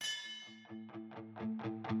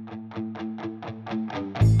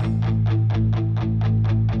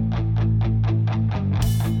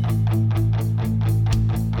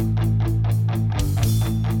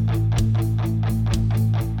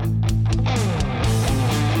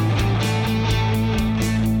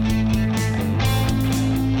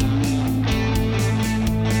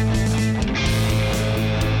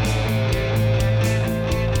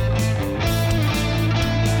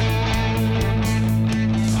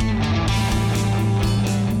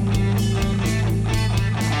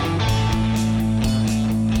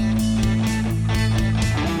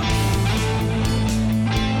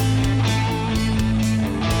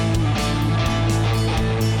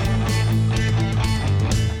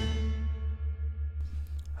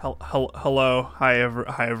Hello, hi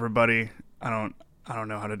everybody. I don't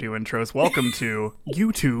know how to do intros. Welcome to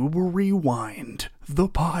YouTube Rewind, the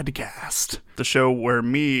podcast, the show where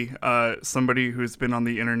me, somebody who's been on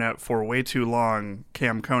the internet for way too long,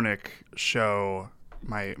 Cam Konek, show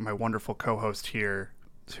my wonderful co-host here,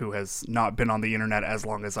 who has not been on the internet as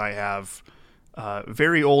long as I have,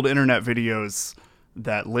 very old internet videos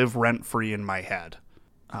that live rent-free in my head.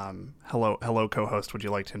 Hello, co-host. Would you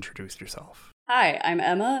like to introduce yourself? Hi, I'm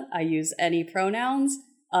Emma. I use any pronouns,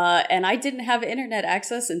 and I didn't have internet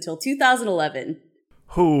access until 2011.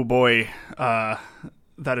 Oh boy,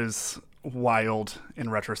 that is wild in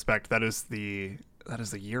retrospect. That is the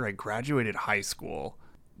year I graduated high school.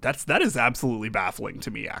 That is absolutely baffling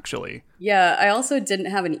to me, actually. Yeah, I also didn't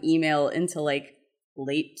have an email until like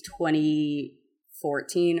late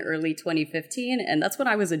 2014, early 2015, and that's when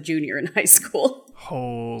I was a junior in high school.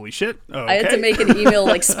 Holy shit. Okay. I had to make an email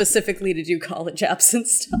like specifically to do college apps and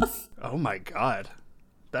stuff. Oh my god.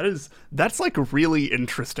 That's like really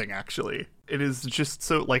interesting, actually. It is just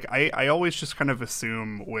so, like, I always just kind of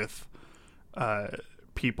assume with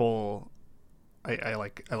people, I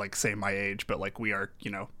like say my age, but like we are,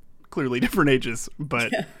 clearly different ages,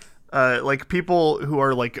 but like people who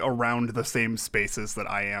are like around the same spaces that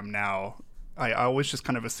I am now, I always just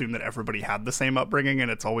kind of assume that everybody had the same upbringing,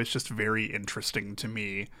 and it's always just very interesting to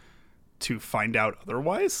me to find out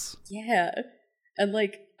otherwise. Yeah. And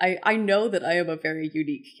like, I know that I am a very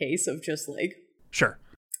unique case of just like... Sure.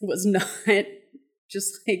 Was not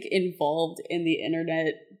just like involved in the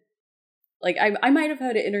internet. Like, I might have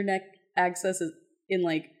had internet access in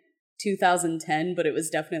like 2010, but it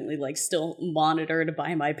was definitely like still monitored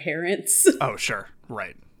by my parents. Oh, sure.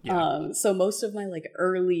 Right. Yeah. So most of my like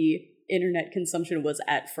early internet consumption was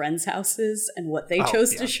at friends' houses and what they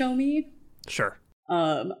chose to show me. Sure.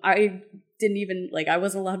 I didn't even, like, I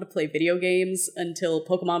wasn't allowed to play video games until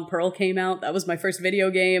Pokemon Pearl came out. That was my first video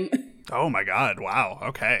game. Oh my god, wow,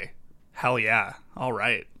 okay. Hell yeah, all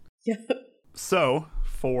right. Yeah. So,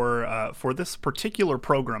 for this particular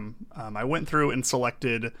program, I went through and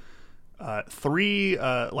selected three,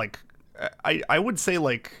 I would say,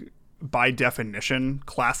 like, by definition,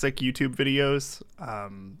 classic YouTube videos.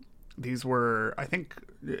 These were, I think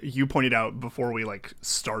you pointed out before we like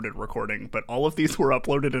started recording, but all of these were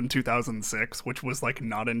uploaded in 2006, which was like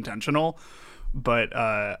not intentional. But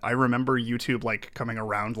I remember YouTube like coming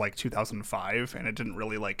around like 2005, and it didn't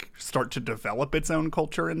really like start to develop its own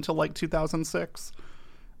culture until like 2006.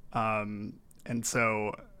 And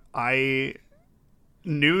so I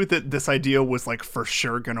knew that this idea was like for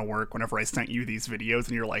sure gonna work whenever I sent you these videos,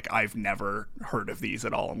 and you're like, I've never heard of these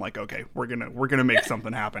at all. I'm like, okay, we're gonna make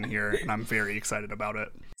something happen here, and I'm very excited about it.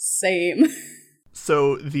 Same.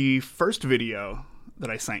 So the first video that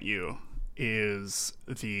I sent you is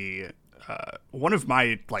the one of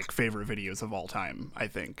my like favorite videos of all time. I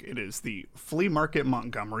think it is the Flea Market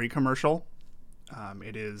Montgomery commercial.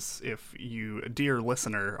 It is, if you, dear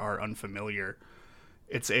listener, are unfamiliar,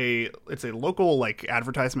 It's a local like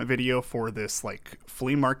advertisement video for this like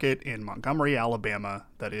flea market in Montgomery, Alabama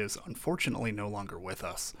that is unfortunately no longer with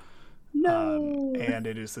us. No. And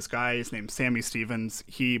it is this guy, his name's Sammy Stevens.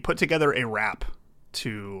 He put together a rap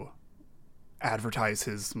to advertise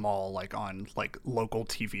his mall like on like local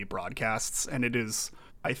TV broadcasts, and it is,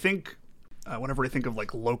 I think, whenever I think of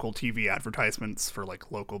like local TV advertisements for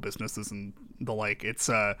like local businesses and the like,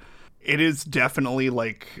 it is definitely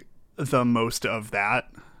like the most of that.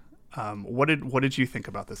 What did you think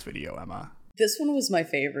about this video, Emma? This one was my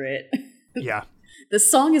favorite. Yeah. The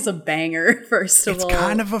song is a banger, first of all. It's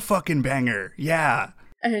kind of a fucking banger. Yeah.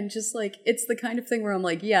 And just like, it's the kind of thing where I'm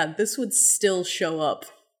like, yeah, this would still show up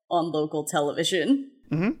on local television.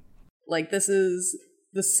 Mm-hmm. Like, this is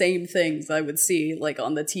the same things I would see like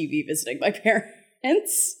on the TV visiting my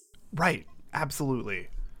parents. Right. Absolutely.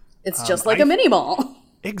 It's just like a mini mall.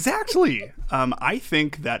 Exactly. I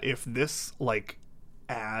think that if this like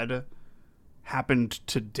ad happened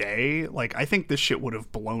today, like I think this shit would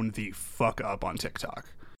have blown the fuck up on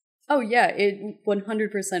TikTok. Oh yeah, it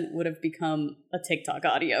 100% would have become a TikTok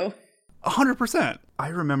audio. 100%. I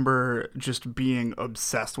remember just being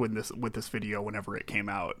obsessed with this video whenever it came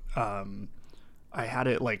out. I had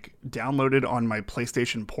it like downloaded on my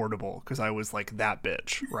PlayStation Portable because I was like that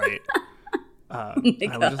bitch, right? I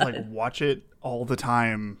would just like watch it all the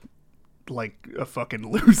time like a fucking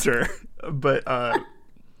loser. But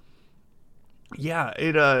yeah,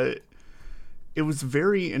 it was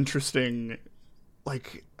very interesting.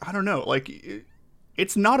 Like, I don't know, like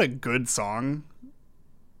it's not a good song,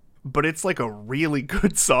 but it's like a really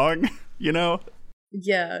good song, you know?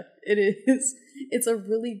 Yeah, it is. It's a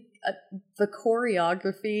really the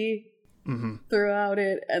choreography throughout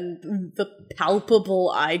it, and the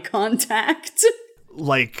palpable eye contact.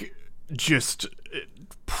 Like, just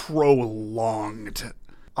prolonged.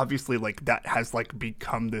 Obviously, like, that has, like,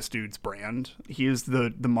 become this dude's brand. He is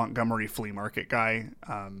the Montgomery flea market guy.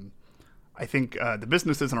 I think the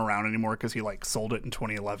business isn't around anymore because he, like, sold it in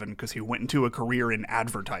 2011 because he went into a career in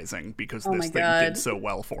advertising because this thing did so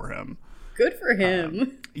well for him. Good for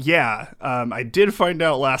him. I did find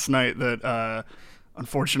out last night that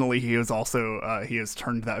unfortunately he has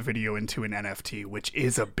turned that video into an NFT, which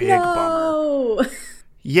is a big bummer.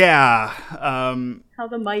 Yeah. How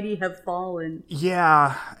the mighty have fallen.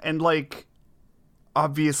 Yeah, and like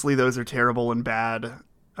obviously those are terrible and bad.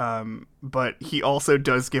 But he also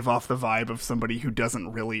does give off the vibe of somebody who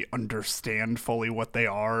doesn't really understand fully what they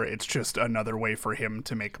are. It's just another way for him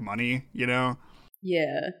to make money, you know?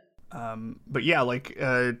 Yeah. But yeah, like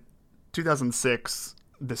 2006,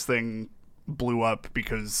 this thing blew up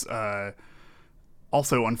because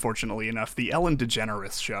also, unfortunately enough, the Ellen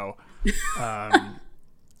DeGeneres show,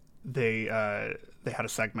 they had a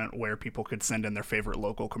segment where people could send in their favorite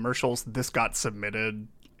local commercials. This got submitted,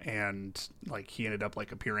 and like he ended up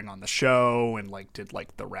like appearing on the show and like did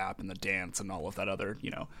like the rap and the dance and all of that other, you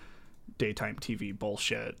know, daytime TV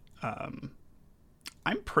bullshit.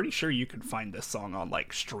 I'm pretty sure you can find this song on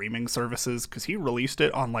like streaming services because he released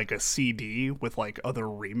it on like a CD with like other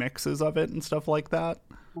remixes of it and stuff like that.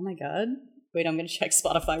 Oh my god. Wait, I'm gonna check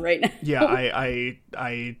Spotify right now. Yeah,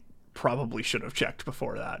 I probably should have checked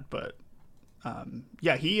before that, but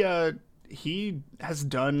yeah, he has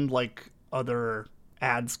done like other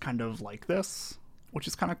ads kind of like this, which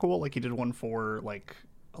is kind of cool. Like he did one for like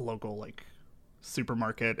a local like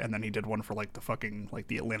supermarket, and then he did one for like the fucking like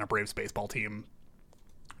the Atlanta Braves baseball team,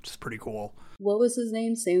 which is pretty cool. What was his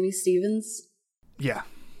name? Sammy Stevens? Yeah.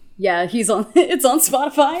 Yeah, it's on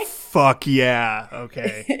Spotify. Fuck yeah.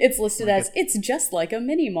 Okay. It's listed as It's Just Like a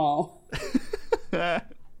Mini Mall.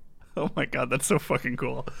 Oh my god, that's so fucking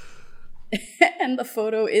cool. And the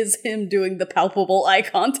photo is him doing the palpable eye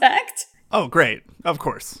contact. Oh, great. Of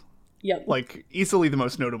course. Yep. Like, easily the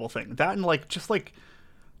most notable thing. That and, like, just, like,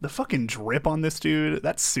 the fucking drip on this dude.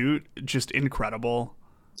 That suit, just incredible.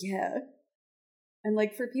 Yeah. And,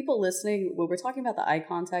 like, for people listening, when we're talking about the eye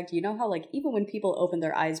contact, you know how, like, even when people open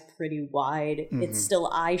their eyes pretty wide, it's still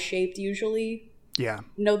eye-shaped usually? Yeah.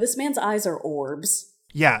 No, this man's eyes are orbs.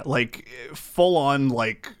 Yeah, like, full-on,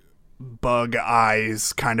 like, bug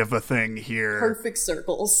eyes kind of a thing here. Perfect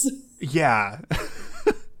circles. Yeah.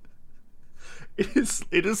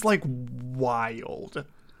 It is like wild.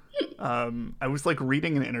 I was like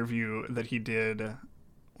reading an interview that he did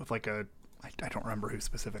with like I don't remember who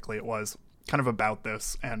specifically it was, kind of about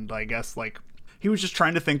this, and I guess like he was just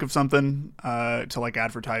trying to think of something to like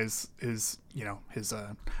advertise his, you know, his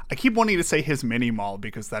I keep wanting to say his mini mall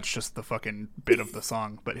because that's just the fucking bit of the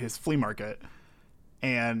song, but his flea market.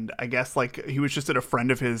 And I guess like he was just at a friend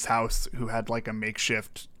of his house who had like a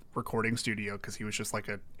makeshift recording studio because he was just like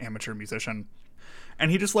an amateur musician, and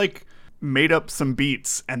he just like made up some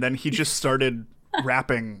beats, and then he just started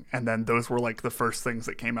rapping, and then those were like the first things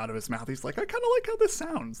that came out of his mouth. He's like, I kind of like how this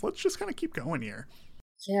sounds, let's just kind of keep going here.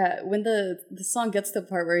 Yeah, when the song gets to the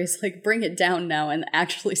part where he's like, bring it down now, and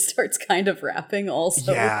actually starts kind of rapping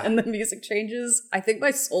also, and the music changes, I think my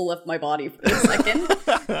soul left my body for a second.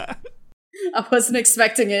 I wasn't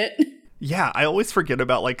expecting it. Yeah, I always forget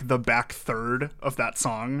about like the back third of that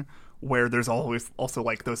song where there's always also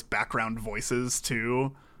like those background voices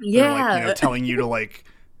too. Yeah. That are, like, you know, telling you to like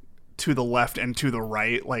to the left and to the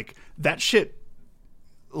right. Like that shit,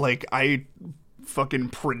 like I fucking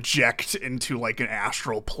project into like an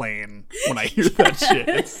astral plane when I hear that shit.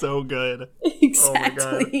 It's so good. Exactly.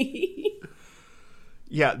 Oh my god.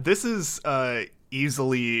 Yeah, this is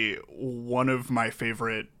easily one of my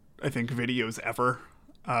favorite, I think, videos ever.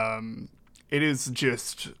 It is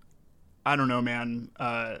just, I don't know, man.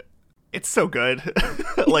 It's so good.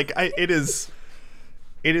 Like it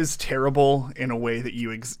is terrible in a way that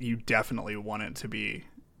you definitely want it to be.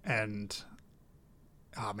 And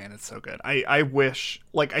oh man, it's so good. I wish,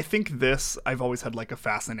 like, I think I've always had like a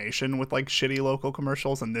fascination with like shitty local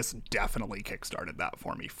commercials, and this definitely kickstarted that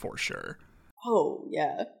for me for sure. Oh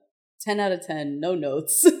yeah. 10 out of 10, no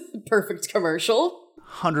notes. Perfect commercial.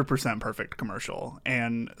 100% perfect commercial.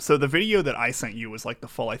 And so the video that I sent you was like the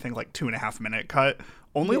full, I think, like 2.5 minute cut.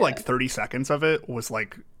 Only like 30 seconds of it was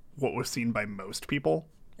like what was seen by most people.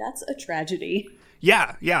 That's a tragedy.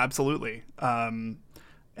 Yeah, absolutely. And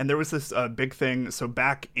there was this big thing. So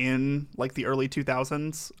back in like the early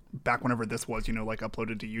 2000s, back whenever this was, you know, like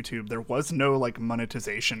uploaded to YouTube, there was no like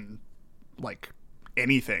monetization, like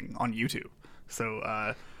anything on YouTube.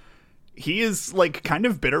 So he is like kind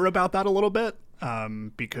of bitter about that a little bit,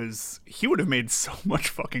 because he would have made so much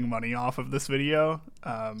fucking money off of this video.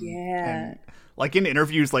 And like in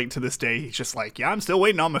interviews, like to this day, he's just like, yeah, I'm still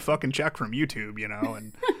waiting on my fucking check from YouTube, you know?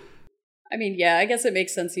 And I mean, yeah, I guess it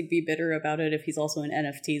makes sense he'd be bitter about it if he's also an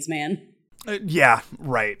NFTs man. Yeah,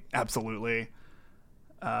 right. Absolutely.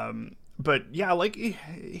 But yeah, like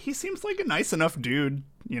he seems like a nice enough dude,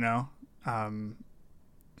 you know?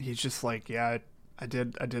 He's just like, yeah, I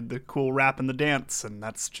did the cool rap and the dance, and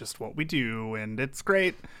that's just what we do, and it's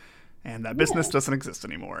great. And that business doesn't exist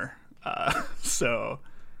anymore. So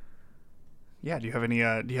yeah, do you have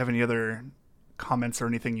any other comments or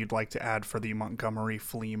anything you'd like to add for the Montgomery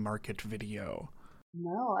flea market video?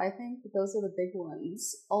 No, I think those are the big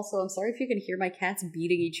ones. Also, I'm sorry if you can hear my cats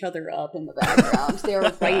beating each other up in the background.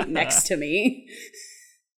 They're right next to me.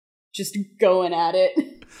 Just going at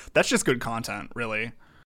it. That's just good content, really.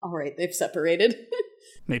 All right, they've separated.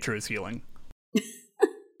 Nature is healing.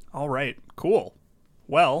 All right, cool.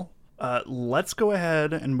 Well, let's go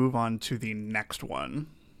ahead and move on to the next one,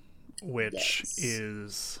 which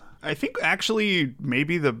is, I think, actually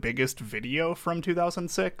maybe the biggest video from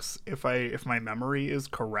 2006, if my memory is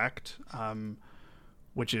correct,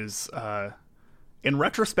 which is, in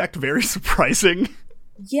retrospect, very surprising.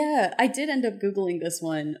 Yeah, I did end up Googling this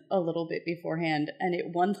one a little bit beforehand, and it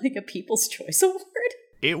won like a People's Choice Award.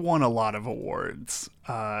 It won a lot of awards.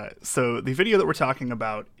 So the video that we're talking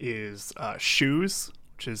about is Shoes,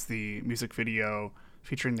 which is the music video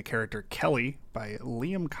featuring the character Kelly by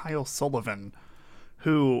Liam Kyle Sullivan,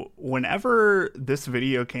 who, whenever this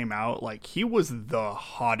video came out, like, he was the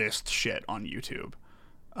hottest shit on YouTube.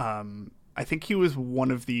 I think he was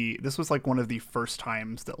this was like one of the first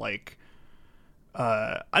times that, like,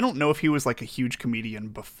 I don't know if he was like a huge comedian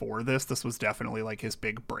before this. This was definitely like his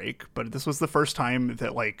big break, but this was the first time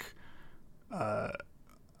that like,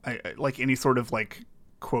 like any sort of like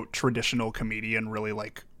quote traditional comedian really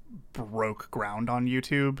like broke ground on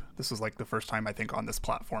YouTube. This was like the first time I think on this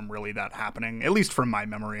platform really that happening, at least from my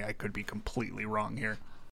memory. I could be completely wrong here.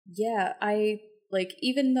 Yeah, like,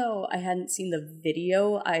 even though I hadn't seen the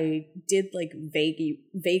video, I did, like,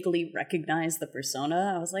 vaguely recognize the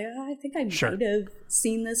persona. I was like, oh, I think I might have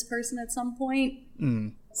seen this person at some point.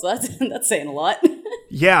 So that's saying a lot.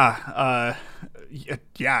 Yeah,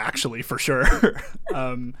 actually, for sure.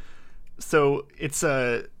 So it's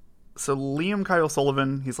so Liam Kyle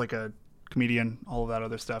Sullivan, he's like a comedian, all of that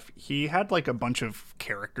other stuff. He had like a bunch of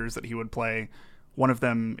characters that he would play. One of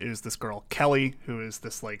them is this girl, Kelly, who is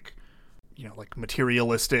this like, you know, like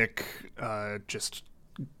materialistic, just,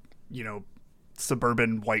 you know,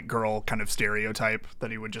 suburban white girl kind of stereotype that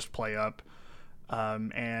he would just play up.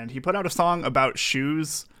 And he put out a song about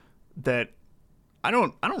shoes that I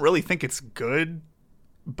don't really think it's good,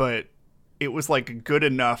 but it was like good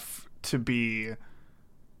enough to be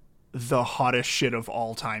the hottest shit of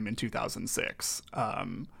all time in 2006.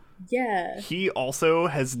 Yeah. He also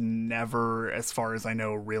has never, as far as I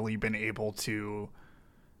know, really been able to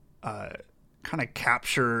kind of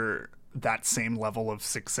capture that same level of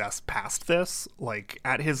success past this. Like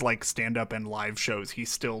at his like stand-up and live shows, he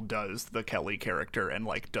still does the Kelly character and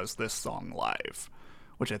like does this song live,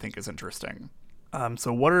 which I think is interesting.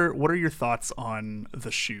 So what are your thoughts on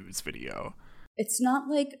the Shoes video? It's not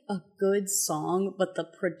like a good song, but the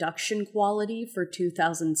production quality for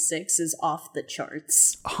 2006 is off the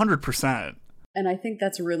charts. 100%. And I think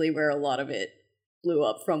that's really where a lot of it blew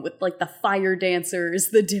up from, with like the fire dancers,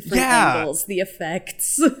 the different angles, the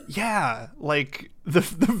effects. Yeah, like the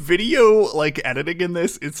video like editing in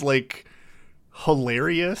this, it's like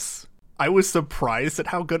hilarious. I was surprised at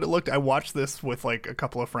how good it looked. I watched this with like a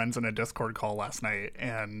couple of friends in a Discord call last night,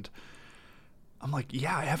 and I'm like,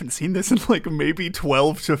 yeah, I haven't seen this in like maybe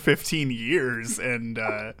 12 to 15 years. And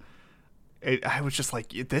I was just like,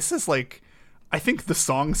 this is like, I think the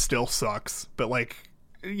song still sucks, but like,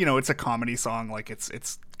 you know, it's a comedy song. Like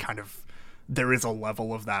it's kind of, there is a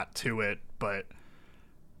level of that to it, but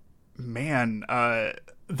man,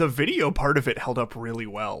 the video part of it held up really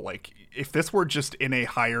well. Like if this were just in a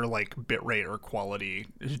higher like bitrate or quality,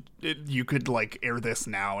 you could like air this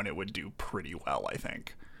now and it would do pretty well, I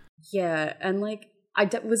think. Yeah, and like I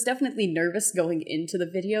was definitely nervous going into the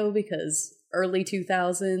video because early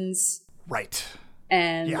 2000s. Right.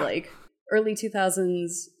 And like early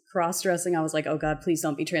 2000s cross-dressing, I was like, oh god, please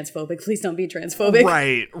don't be transphobic. Please don't be transphobic.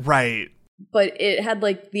 Right. But it had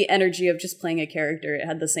like the energy of just playing a character. It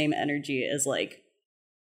had the same energy as like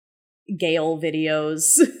Gale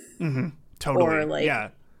videos. Mm-hmm. Totally. Or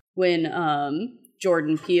like when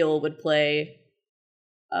Jordan Peele would play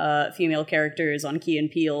female characters on Key and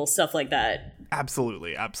Peele, stuff like that.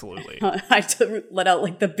 Absolutely. I had to let out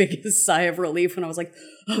like the biggest sigh of relief when I was like,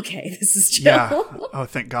 okay, this is chill. Yeah. Oh,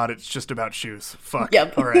 thank God it's just about shoes. Fuck.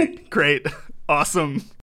 Yep. All right. Great. Awesome.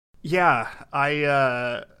 Yeah.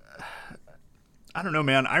 I don't know,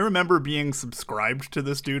 man. I remember being subscribed to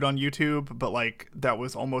this dude on YouTube, but like that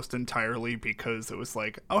was almost entirely because it was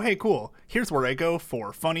like, oh, hey, cool. Here's where I go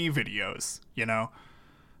for funny videos, you know?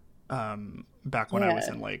 Back when I was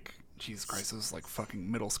in like, Jesus Christ, it was like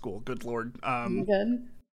fucking middle school. Good Lord. Good.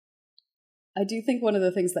 I do think one of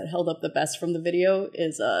the things that held up the best from the video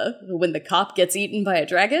is when the cop gets eaten by a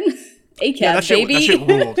dragon. ACAB, baby. That shit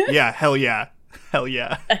ruled. Yeah, hell yeah. Hell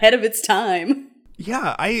yeah. Ahead of its time.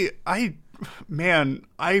 Yeah, man,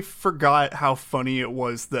 I forgot how funny it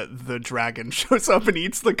was that the dragon shows up and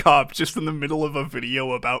eats the cop just in the middle of a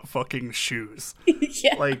video about fucking shoes.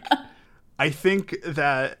 Yeah. Like, I think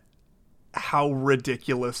that how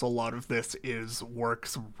ridiculous a lot of this is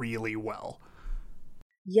works really well.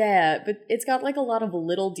 Yeah, but it's got like a lot of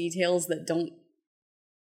little details that don't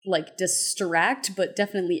like distract, but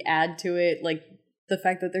definitely add to it. Like the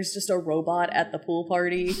fact that there's just a robot at the pool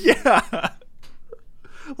party. Yeah.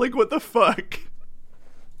 Like, what the fuck?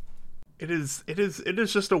 It is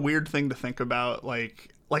just a weird thing to think about.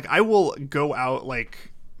 Like I will go out,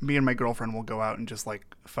 like, me and my girlfriend will go out and just, like,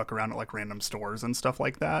 fuck around at, like, random stores and stuff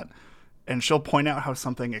like that. And she'll point out how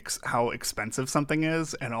expensive something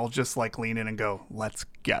is, and I'll just, like, lean in and go, let's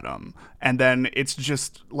get them. And then it's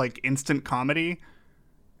just, like, instant comedy.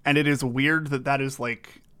 And it is weird that is,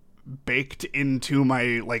 like, baked into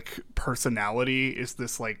my, like, personality, is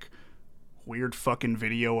this, like, weird fucking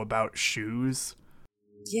video about shoes.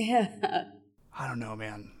 Yeah. I don't know,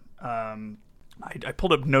 man. I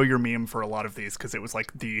pulled up Know Your Meme for a lot of these because it was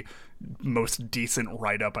like the most decent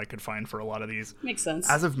write-up I could find for a lot of these. Makes sense.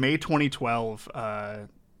 As of May 2012, the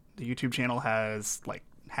YouTube channel had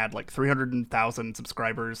 300,000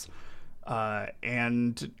 subscribers,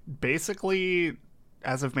 and basically,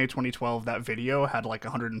 as of May 2012, that video had like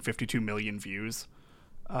 152 million views.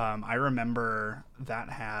 I remember that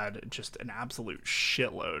had just an absolute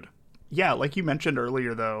shitload. Yeah, like you mentioned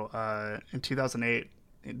earlier, though, in 2008,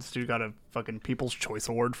 this dude got a fucking People's Choice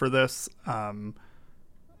Award for this,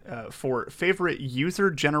 for favorite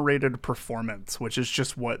user-generated performance, which is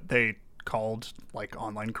just what they called, like,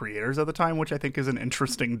 online creators at the time, which I think is an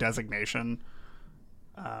interesting designation.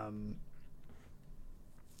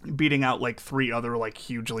 Beating out, like, 3 other, like,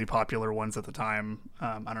 hugely popular ones at the time.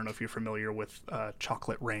 I don't know if you're familiar with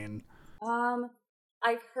Chocolate Rain.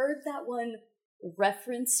 I've heard that one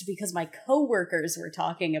referenced because my coworkers were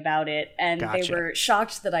talking about it, and They were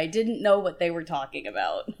shocked that I didn't know what they were talking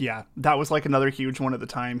about. Yeah, that was like another huge one at the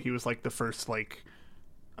time. He was like the first, like,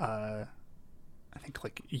 I think,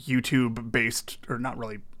 like, YouTube based, or not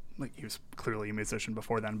really, like, he was clearly a musician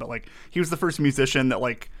before then, but like he was the first musician that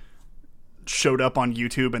like showed up on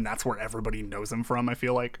YouTube, and that's where everybody knows him from, I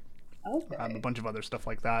feel like. Okay. A bunch of other stuff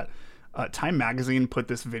like that. Time Magazine put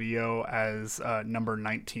this video as number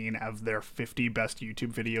 19 of their 50 best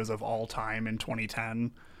YouTube videos of all time in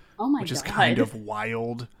 2010. Oh my God. Which is kind of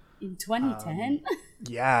wild. In 2010?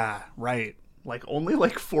 Yeah, right. Like, only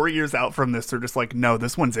like 4 years out from this, they're just like, no,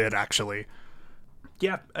 this one's it, actually.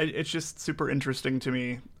 Yeah, it's just super interesting to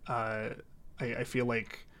me. I feel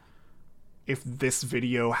like if this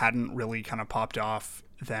video hadn't really kind of popped off,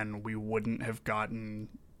 then we wouldn't have gotten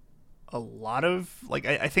a lot of, like,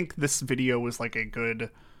 I think this video was like a good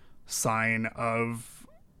sign of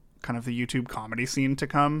kind of the YouTube comedy scene to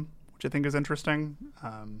come, which I think is interesting.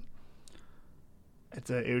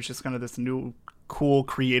 It was just kind of this new cool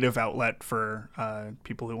creative outlet for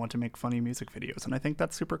people who want to make funny music videos, and I think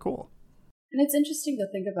that's super cool. And it's interesting to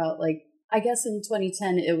think about, like, I guess in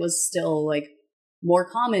 2010 it was still like more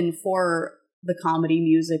common for the comedy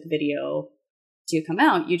music video to come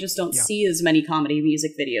out. You just don't see as many comedy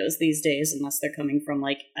music videos these days unless they're coming from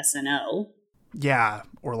like SNL. Yeah,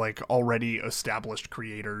 or like already established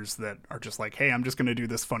creators that are just like, hey, I'm just going to do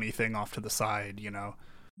this funny thing off to the side, you know?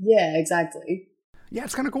 Yeah, exactly. Yeah,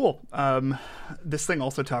 it's kind of cool. This thing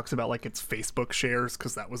also talks about like its Facebook shares,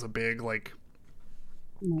 because that was a big like,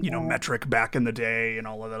 you know, metric back in the day, and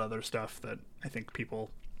all of that other stuff that I think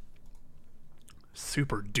people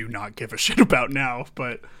super do not give a shit about now.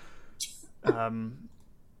 But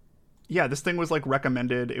yeah, this thing was like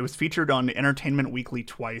recommended. It was featured on Entertainment Weekly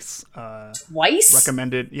twice. Twice?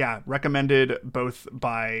 Recommended both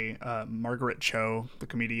by Margaret Cho, the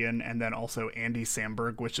comedian, and then also Andy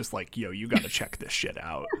Samberg, which is like, yo, you gotta check this shit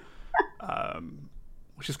out.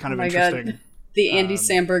 Which is kind of interesting. God. The Andy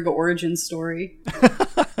Samberg origin story.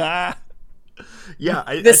 Yeah.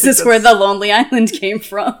 This is where the Lonely Island came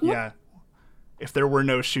from. Yeah. if there were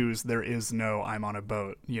no shoes, there is no I'm on a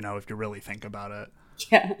boat, if you really think about it.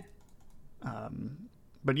 Yeah.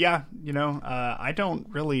 But yeah, I don't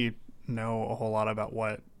really know a whole lot about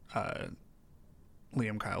what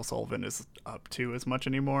Liam Kyle Sullivan is up to as much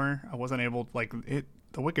anymore. I wasn't able, the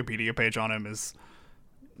Wikipedia page on him is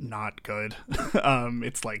not good.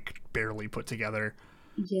 It's barely put together.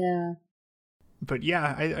 Yeah. But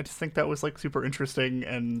yeah, I just think that was super interesting,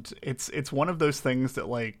 and it's one of those things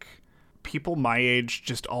that people my age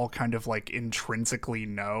just all kind of intrinsically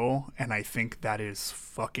know, and I think that is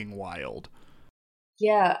fucking wild.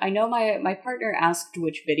 Yeah, I know my partner asked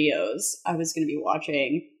which videos I was going to be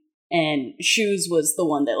watching, and Shoes was the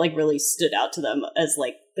one that really stood out to them as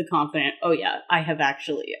the confident, oh yeah, I've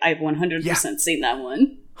 100% seen that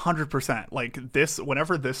one. 100%. This,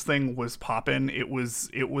 whenever this thing was popping, it was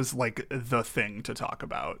the thing to talk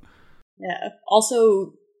about. Yeah.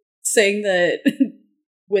 Also, saying that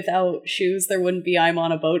without Shoes there wouldn't be I'm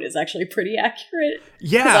on a Boat is actually pretty accurate.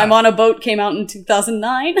 Yeah. Because I'm on a Boat came out in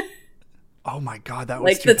 2009. Oh my god, that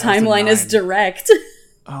was the timeline is direct.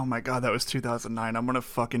 Oh my god, that was 2009. I'm gonna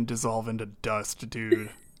fucking dissolve into dust, dude.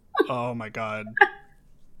 Oh my god.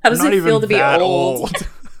 How does it feel to be old?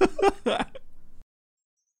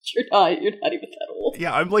 You're not even that old.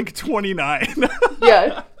 Yeah, I'm 29.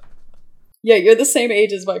 Yeah. Yeah, you're the same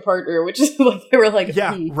age as my partner, which is why they were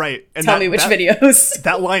yeah, right. And tell me which videos.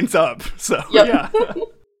 That lines up, so yep. Yeah.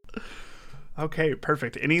 Okay,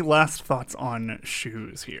 perfect. Any last thoughts on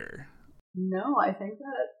Shoes here? No, I think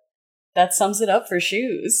that sums it up for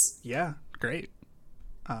Shoes. Yeah, great.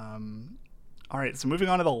 All right, so moving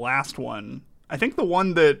on to the last one. I think the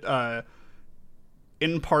one that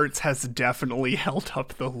in parts has definitely held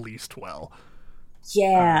up the least well.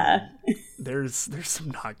 Yeah. There's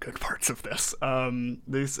some not good parts of this.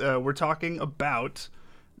 We're talking about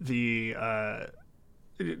the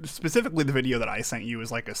specifically the video that I sent you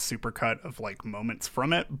is a supercut of moments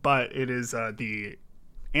from it, but it is the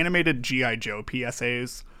animated G.I. Joe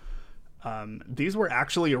PSAs. These were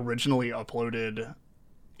actually originally uploaded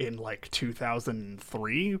in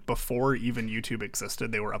 2003, before even YouTube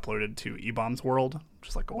existed. They were uploaded to eBaum's World, which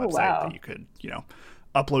is a website that you could,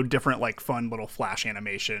 upload different fun little flash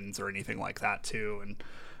animations or anything like that too. And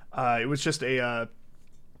it was just a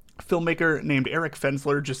filmmaker named Eric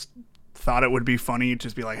Fensler just thought it would be funny,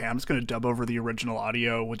 just be hey, I'm just going to dub over the original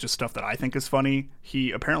audio with just stuff that I think is funny.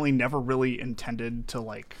 He apparently never really intended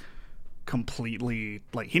to completely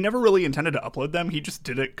he never really intended to upload them. He just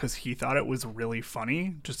did it because he thought it was really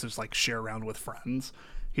funny, just to share around with friends.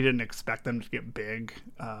 He didn't expect them to get big,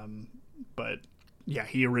 but yeah,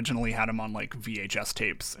 he originally had them on VHS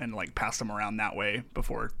tapes and passed them around that way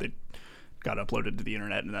before they got uploaded to the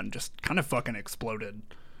internet, and then just kind of fucking exploded.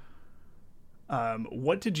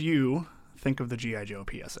 What did you think of the G.I. Joe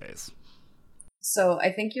PSAs? So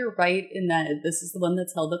I think you're right in that this is the one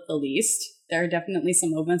that's held up the least. There are definitely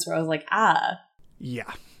some moments where I was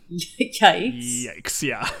yeah. Yikes,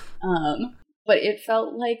 yeah. But it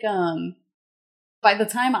felt by the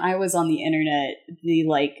time I was on the internet, the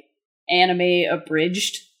anime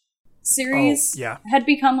abridged series had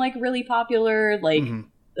become like really popular.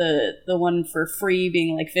 The one for free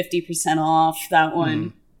being like 50% off, that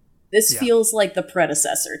one. This feels like the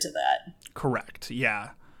predecessor to that. Correct. Yeah.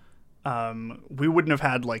 We wouldn't have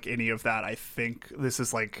had like any of that. I think this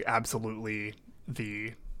is like absolutely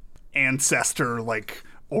the ancestor, like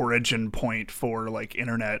origin point for like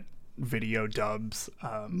internet video dubs.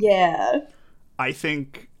 I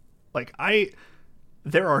think like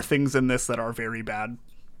there are things in this that are very bad,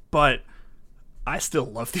 but I still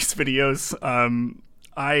love these videos.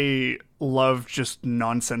 I love just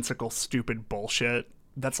nonsensical, stupid bullshit.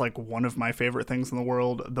 That's like one of my favorite things in the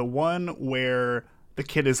world. The one where the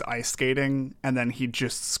kid is ice skating and then he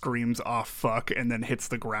just screams "off fuck" and then hits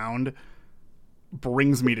the ground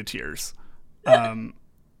brings me to tears.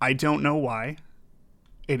 I don't know why.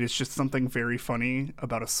 It is just something very funny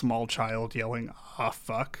about a small child yelling "off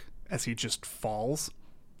fuck" as he just falls.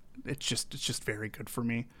 It's just very good for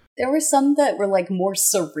me. There were some that were like more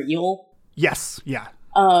surreal. Yes, yeah.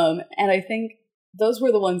 And I think those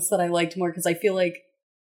were the ones that I liked more because I feel like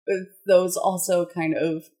those also kind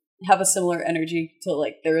of have a similar energy to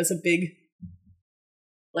like there is a big,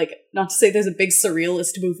 like, not to say there's a big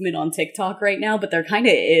surrealist movement on TikTok right now, but there kind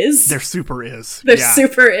of is. There super is. There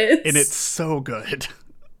super is. And it's so good.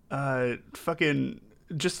 Fucking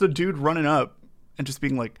just the dude running up and just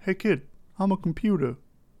being like, "Hey kid, I'm a computer.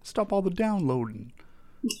 Stop all the downloading."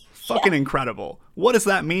 Fucking incredible. What does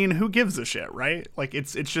that mean? Who gives a shit, right? Like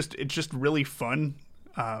it's just really fun.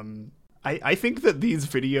 I think that these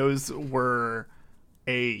videos were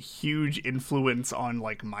a huge influence on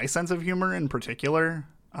like my sense of humor in particular.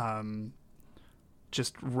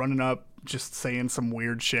 Just running up, just saying some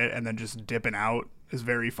weird shit and then just dipping out is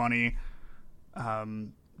very funny.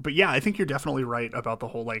 But yeah, I think you're definitely right about the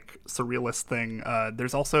whole like surrealist thing.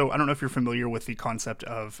 There's also, I don't know if you're familiar with the concept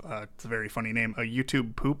of, it's a very funny name, a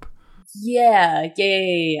YouTube poop. Yeah.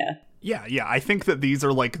 Yeah. I think that these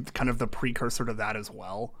are like kind of the precursor to that as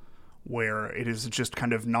well, where it is just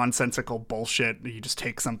kind of nonsensical bullshit. You just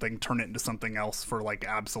take something, turn it into something else for like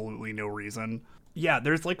absolutely no reason. Yeah,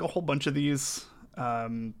 there's like a whole bunch of these.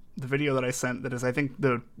 The video that I sent that is, I think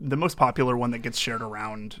the most popular one that gets shared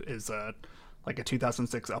around is like a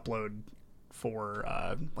 2006 upload for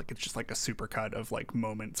like, it's just like a supercut of like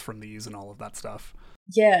moments from these and all of that stuff.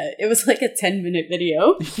 Yeah, it was like a 10-minute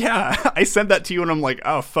video. Yeah, I sent that to you and I'm like,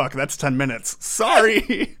 oh fuck, that's 10 minutes.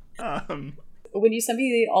 Sorry. When you sent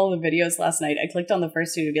me all the videos last night, I clicked on the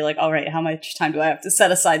first two to be like, all right, how much time do I have to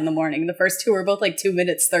set aside in the morning? The first two were both like 2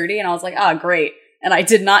 minutes 30, and I was like, great. And I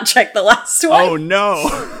did not check the last one. Oh, no.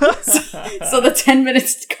 so the 10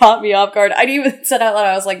 minutes caught me off guard. I didn't even said out loud,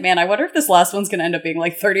 I was like, man, I wonder if this last one's going to end up being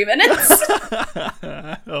like 30 minutes.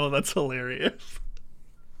 Oh, that's hilarious.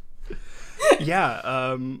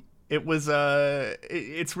 Yeah, it was,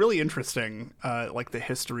 it's really interesting, like the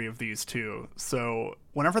history of these two. So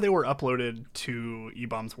whenever they were uploaded to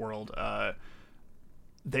eBaum's World,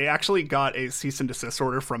 they actually got a cease and desist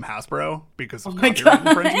order from Hasbro because of copyright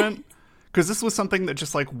infringement. Because this was something that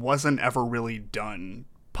just like wasn't ever really done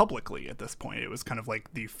publicly at this point. It was kind of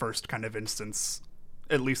like the first kind of instance,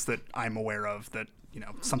 at least that I'm aware of, that, you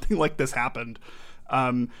know, something like this happened.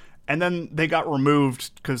 And then they got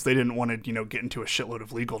removed because they didn't want to, you know, get into a shitload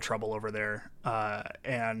of legal trouble over there.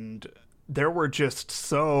 And there were just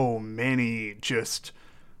so many just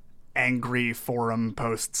angry forum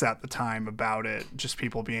posts at the time about it. Just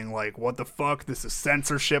people being like, what the fuck? This is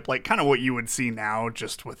censorship. Like kind of what you would see now,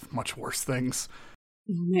 just with much worse things.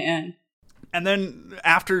 Man. And then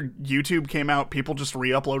after YouTube came out, people just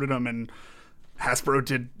re-uploaded them and Hasbro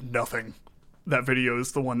did nothing. That video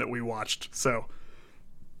is the one that we watched. So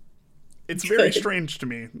it's very strange to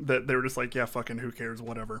me that they were just like, yeah, fucking who cares,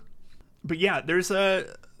 whatever. But yeah, there's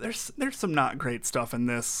some not great stuff in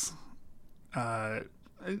this.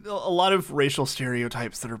 A lot of racial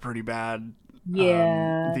stereotypes that are pretty bad.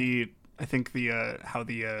 Yeah. I think how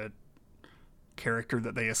the character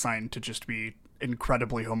that they assigned to just be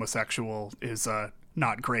incredibly homosexual is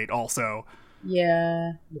not great also.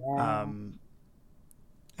 Yeah. And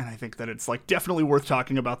I think that it's like definitely worth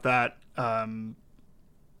talking about that.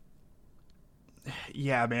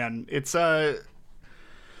 Yeah, man, it's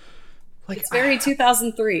like, it's very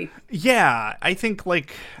 2003. Yeah, I think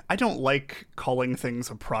like I don't like calling things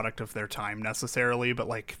a product of their time necessarily, but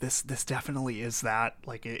like this definitely is that.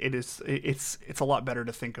 Like it's a lot better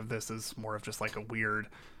to think of this as more of just like a weird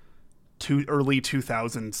early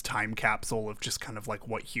 2000s time capsule of just kind of like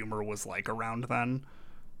what humor was like around then.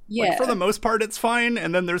 Yeah. Like for the most part it's fine,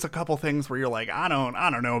 and then there's a couple things where you're like, I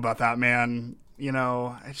don't know about that, man. You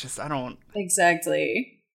know, it's just I don't.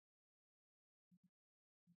 Exactly.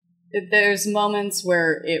 There's moments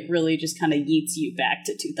where it really just kind of yeets you back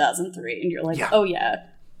to 2003, and you're like, oh yeah,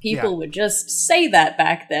 people would just say that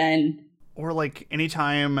back then. Or like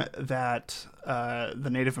anytime that the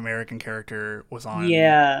Native American character was on,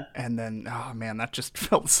 and then oh man, that just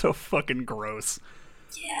felt so fucking gross.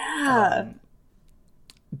 Yeah.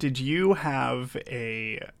 Did you have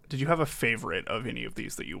a favorite of any of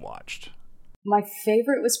these that you watched? My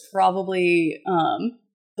favorite was probably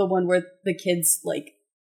the one where the kids like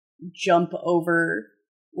jump over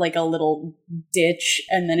like a little ditch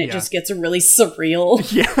and then it just gets really surreal.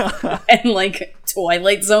 Yeah. And like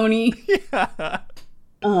Twilight Zone-y. Yeah.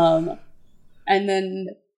 And then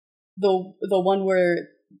the one where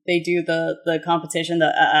they do the competition,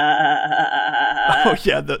 the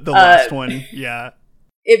the last one. Yeah.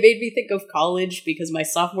 It made me think of college because my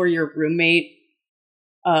sophomore year roommate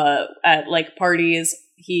at like parties,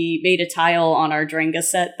 he made a tile on our Drenga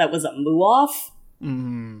set that was a moo-off.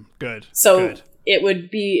 Good. So good. It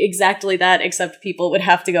would be exactly that, except people would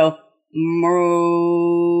have to go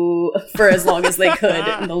moo for as long as they could,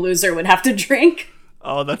 and the loser would have to drink.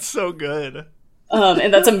 Oh, that's so good.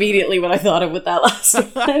 And that's immediately what I thought of with that last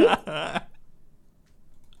one.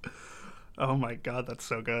 Oh my god, that's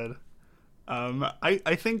so good.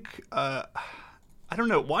 I think I don't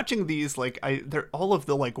know, watching these, like they're all of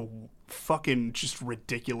the like fucking just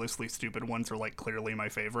ridiculously stupid ones are like clearly my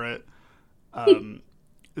favorite.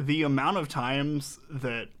 The amount of times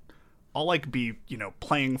that I'll like be, you know,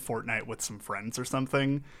 playing Fortnite with some friends or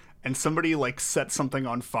something, and somebody like sets something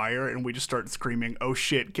on fire, and we just start screaming, "Oh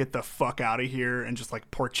shit, get the fuck out of here!" and just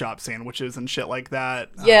like pork chop sandwiches and shit like that.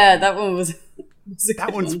 Yeah, that one was a that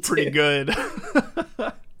good one's one, pretty too. good.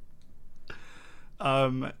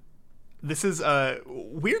 This is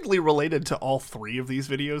weirdly related to all three of these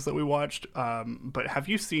videos that we watched. But have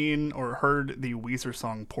you seen or heard the Weezer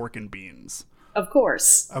song "Pork and Beans"? Of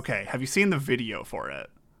course. Okay, have you seen the video for it?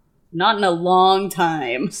 Not in a long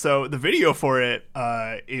time. So the video for it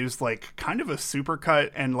is like kind of a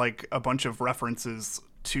supercut and like a bunch of references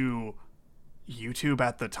to YouTube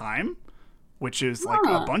at the time, which is like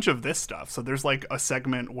a bunch of this stuff. So there's like a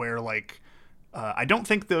segment where like I don't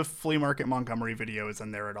think the Flea Market Montgomery video is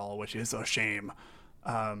in there at all, which is a shame.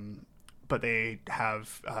 But they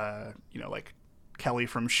have you know, like Kelly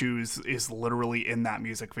from Shoes is literally in that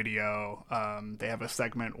music video. They have a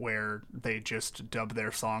segment where they just dub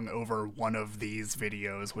their song over one of these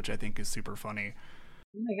videos, which I think is super funny.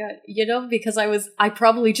 Oh my god. You know, because I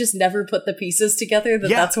probably just never put the pieces together that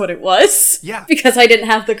that's what it was. Yeah. Because I didn't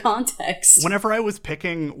have the context. Whenever I was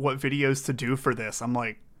picking what videos to do for this, I'm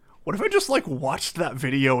like, what if I just like watched that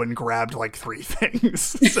video and grabbed like 3 things?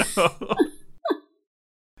 So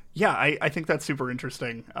yeah, I think that's super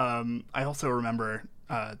interesting. I also remember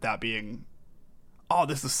that being, oh,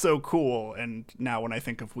 this is so cool. And now when I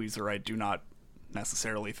think of Weezer, I do not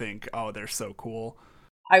necessarily think, oh, they're so cool.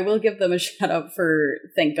 I will give them a shout out for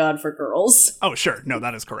Thank God for Girls. Oh, sure. No,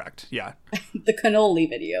 that is correct. Yeah. The cannoli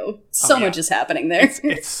video. So much is happening there.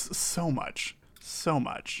 It's so much. So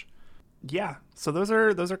much. Yeah. So those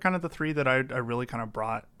are kind of the 3 that I really kind of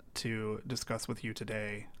brought to discuss with you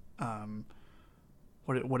today.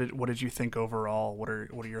 What did you think overall? What are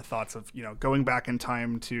your thoughts of, you know, going back in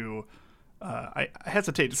time to I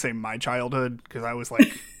hesitate to say my childhood because I was like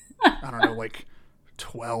I don't know, like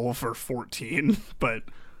 12 or 14, but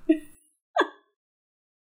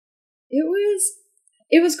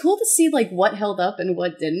it was cool to see like what held up and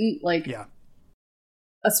what didn't, like yeah,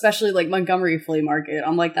 especially like Montgomery Flea Market.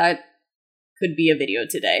 I'm like, that could be a video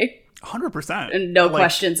today. 100%. And no like,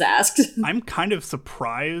 questions asked. I'm kind of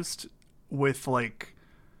surprised with like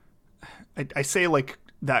I say like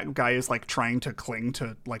that guy is like trying to cling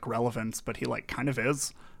to like relevance, but he like kind of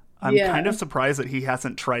is. I'm kind of surprised that he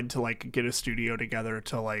hasn't tried to like get a studio together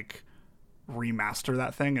to like remaster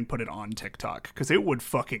that thing and put it on TikTok, because it would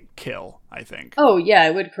fucking kill, I think. Oh yeah,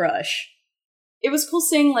 it would crush. It was cool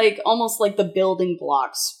seeing like almost like the building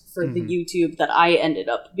blocks for the YouTube that I ended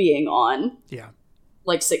up being on. Yeah.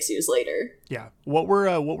 Like 6 years later. Yeah. What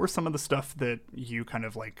were some of the stuff that you kind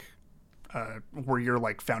of like were your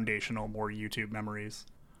like foundational more YouTube memories?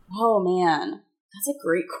 Oh man, that's a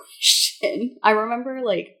great question. I remember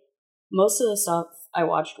like most of the stuff I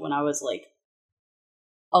watched when I was like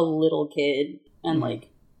a little kid and like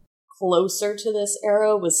closer to this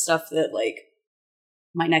era was stuff that like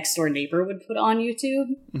my next door neighbor would put on YouTube.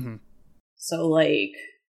 Mm-hmm. So like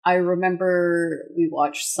I remember we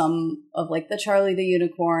watched some of like the Charlie the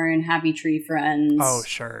Unicorn, Happy Tree Friends. Oh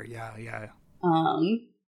sure, yeah.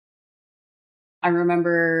 I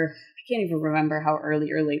remember, I can't even remember how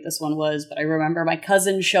early or late this one was, but I remember my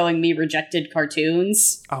cousin showing me Rejected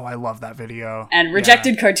Cartoons. Oh, I love that video. And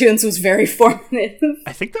Rejected Cartoons was very formative.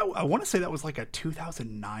 I think that, I want to say that was like a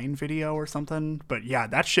 2009 video or something, but yeah,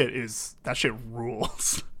 that shit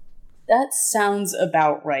rules. That sounds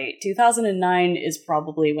about right. 2009 is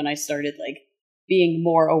probably when I started like being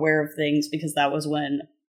more aware of things, because that was when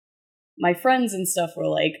my friends and stuff were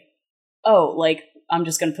like, oh, like, I'm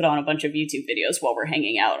just going to put on a bunch of YouTube videos while we're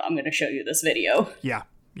hanging out. I'm going to show you this video. Yeah.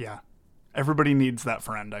 Everybody needs that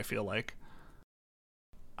friend, I feel like.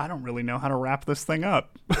 I don't really know how to wrap this thing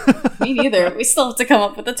up. Me neither. We still have to come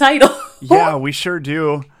up with a title. Yeah, we sure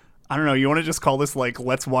do. I don't know. You want to just call this like,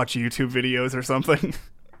 let's watch YouTube videos or something?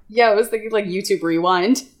 Yeah, I was thinking like YouTube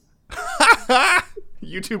Rewind.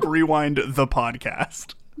 YouTube Rewind, the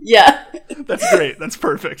podcast. Yeah. That's great. That's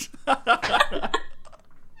perfect.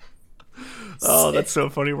 Oh, that's so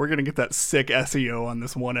funny. We're going to get that sick SEO on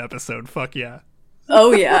this one episode. Fuck yeah.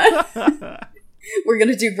 Oh, yeah. We're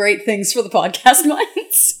going to do great things for the podcast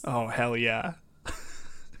minds. Oh, hell yeah.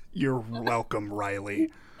 You're welcome,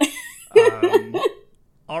 Riley.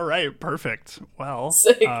 All right, perfect. Well,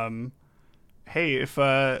 sick. Hey, if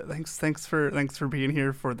thanks for being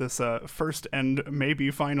here for this first and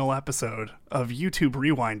maybe final episode of YouTube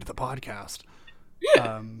Rewind, the podcast. You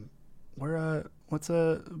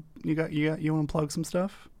want to plug some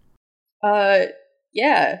stuff?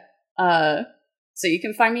 Yeah. So you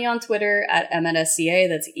can find me on Twitter at MNSCA.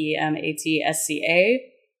 That's EMATSCA.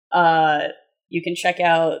 You can check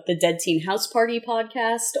out the Dead Teen House Party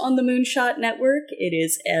podcast on the Moonshot Network. It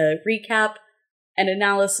is a recap and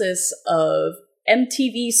analysis of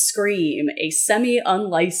MTV Scream, a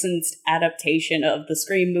semi-unlicensed adaptation of the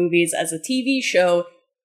Scream movies as a TV show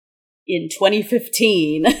in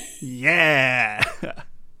 2015. Yeah!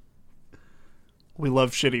 We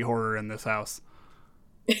love shitty horror in this house.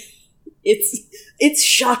 It's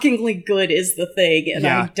shockingly good is the thing, and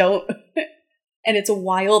I don't... And it's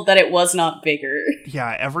wild that it was not bigger.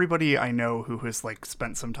 Yeah, everybody I know who has, like,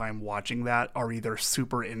 spent some time watching that are either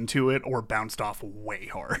super into it or bounced off way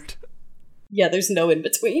hard. Yeah, there's no in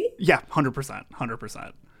between. Yeah, 100%.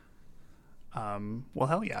 100%. Well,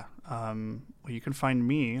 hell yeah. Well, you can find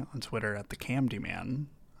me on Twitter at @TheCamdyMan.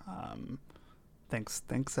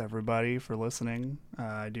 Thanks everybody for listening.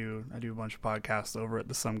 I do a bunch of podcasts over at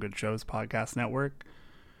the Some Good Shows podcast network.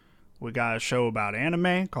 We got a show about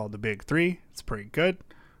anime called The Big Three. It's pretty good.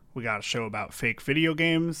 We got a show about fake video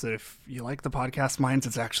games. If you like the podcast minds,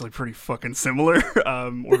 it's actually pretty fucking similar.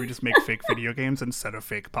 Where we just make fake video games instead of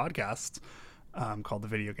fake podcasts. Called The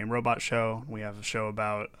Video Game Robot Show. We have a show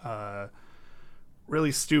about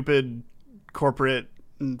really stupid corporate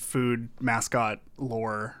food mascot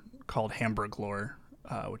lore called Hamburg Lore,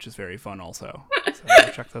 which is very fun also. So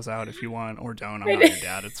check those out if you want, or don't. I'm not your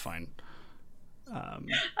dad. It's fine.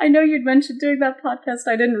 I know you'd mentioned doing that podcast.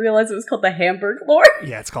 I didn't realize it was called the Hamburg Lore.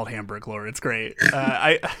 Yeah, it's called Hamburg Lore. It's great.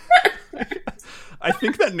 I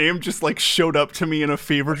think that name just like showed up to me in a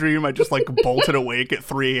fever dream. I just like bolted awake at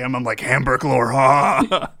 3 a.m. I'm like, Hamburg Lore,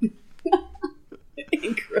 huh?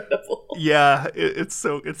 Incredible. Yeah, it is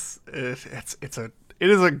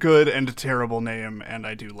a good and a terrible name, and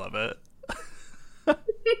I do love it.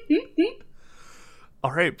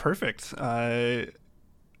 All right, perfect.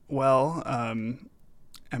 Well,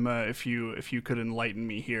 Emma, if you could enlighten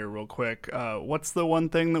me here real quick, what's the one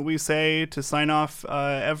thing that we say to sign off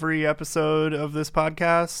every episode of this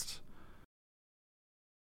podcast?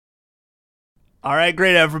 All right,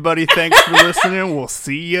 great, everybody. Thanks for listening. We'll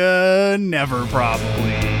see you never,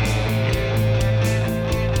 probably.